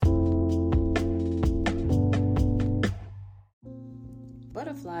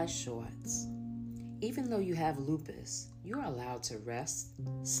Butterfly shorts. Even though you have lupus, you're allowed to rest,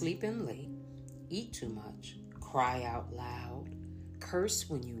 sleep in late, eat too much, cry out loud, curse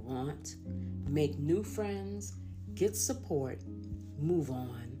when you want, make new friends, get support, move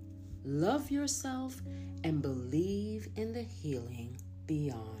on, love yourself, and believe in the healing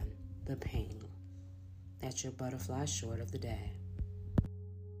beyond the pain. That's your butterfly short of the day.